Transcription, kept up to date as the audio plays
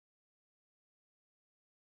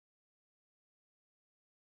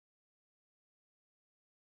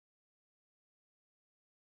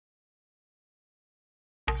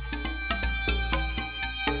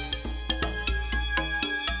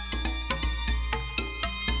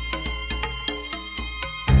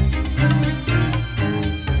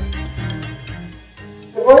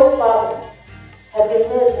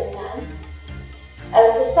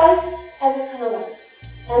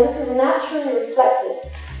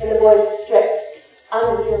in the boy's strict,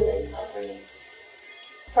 unyielding upbringing.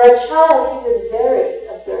 For a child, he was very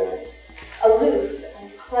observant, aloof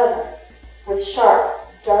and clever, with sharp,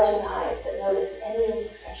 darting eyes that noticed any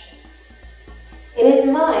indiscretion. In his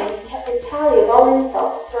mind, he kept a tally of all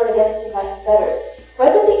insults thrown against him by his betters.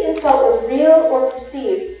 Whether the insult was real or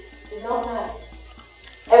perceived did not matter.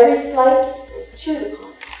 Every slight was chewed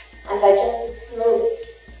upon and digested slowly,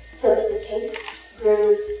 so that the taste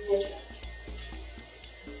grew bitter.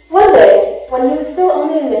 One day, when he was still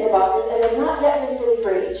only in knickerbockers and had not yet been fully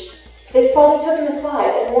breeched, his father took him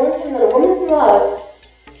aside and warned him that a woman's love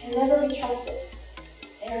can never be trusted.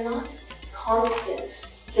 They are not constant,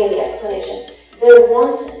 came the explanation. They're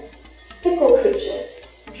wanton, fickle creatures,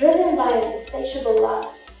 driven by an insatiable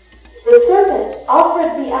lust. The serpent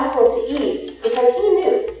offered the apple to Eve because he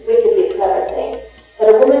knew, wickedly clever thing, that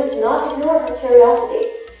a woman cannot ignore her curiosity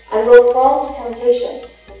and will fall to temptation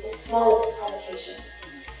with the smallest provocation.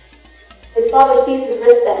 His father seized his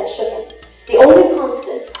wrist then and shook him. The only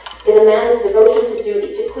constant is a man's devotion to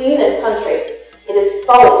duty, to queen and country. It is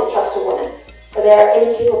folly to trust a woman, for they are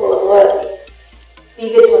incapable of loyalty. Be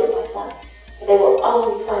vigilant, my son, for they will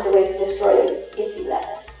always find a way to destroy you if you let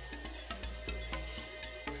them.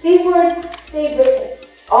 These words stayed with him,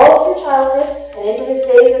 all through childhood and into his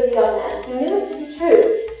days as a young man. He knew it to be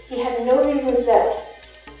true. He had no reason to doubt.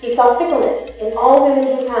 He saw fickleness in all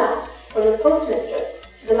women he passed, from the postmistress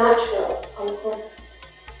to the match girls on the corner.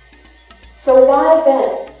 So why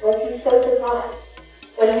then was he so surprised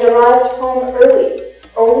when he arrived home early,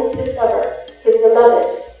 only to discover his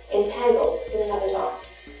beloved entangled in another's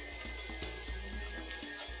arms?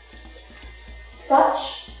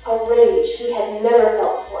 Such a rage he had never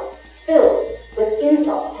felt before, filled with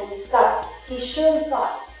insult and disgust. He surely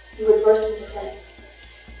thought he would burst into flames.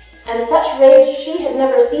 And such rage she had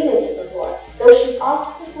never seen in him before, though she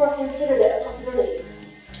oft before considered it a possibility.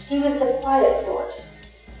 He was the quiet sort,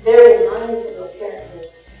 very mindful of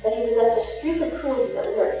appearances, but he possessed a streak of cruelty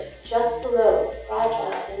that lurked just below the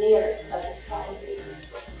fragile veneer of his fine breeding.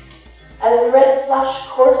 As the red flush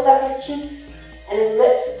coursed up his cheeks and his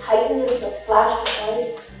lips tightened into a slash of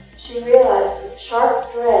white, she realized with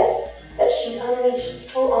sharp dread that she'd unleashed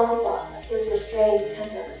full onslaught of his restrained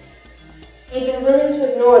temper. He'd been willing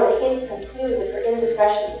to ignore the hints and clues of her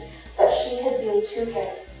indiscretions, but she had been too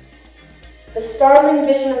careless. The startling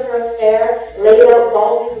vision of her affair, laid out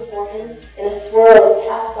baldly before him in a swirl of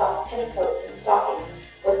cast-off petticoats and stockings,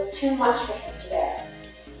 was too much for him to bear.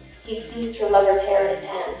 He seized her lover's hair in his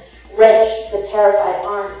hands, wrenched the terrified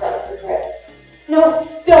arms out of her grip. "No,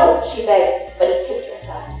 don't," she begged, but he kicked her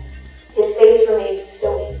aside. His face remained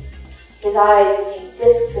stony. His eyes became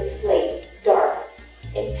discs of slate, dark,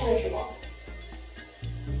 impenetrable.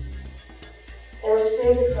 There were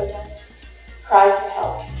screams of protest, cries for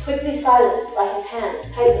help, quickly silenced by his hands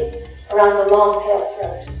tightening around the long, pale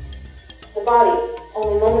throat. The body,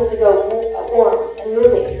 only moments ago warm and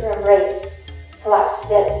moving in her embrace, collapsed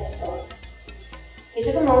dead to the floor. He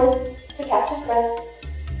took a moment to catch his breath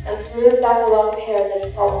and smooth back a lock of hair that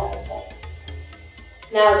had fallen out of place.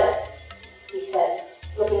 "Now then," he said,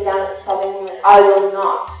 looking down at the sobbing woman, "I will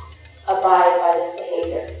not abide by this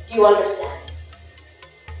behavior. Do you understand?"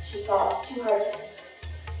 She sobbed too hard to answer,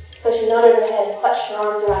 so she nodded her head and clutched her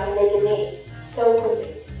arms around her naked knees. So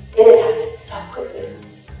quickly. It had happened so quickly.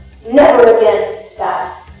 "Never again," he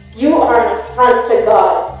spat. "You are an affront to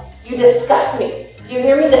God. You disgust me. Do you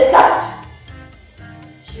hear me? Disgust!"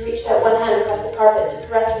 She reached out one hand across the carpet to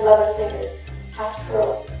caress her lover's fingers, half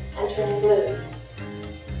curled and turning blue.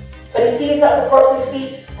 But he seized up the corpse's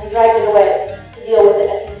feet and dragged it away to deal with it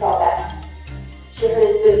as he saw best. She heard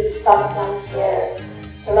his boots thump down the stairs,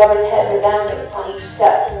 her lover's head resounding upon each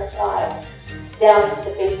step in reply, down into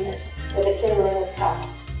the basement where the kindling was kept.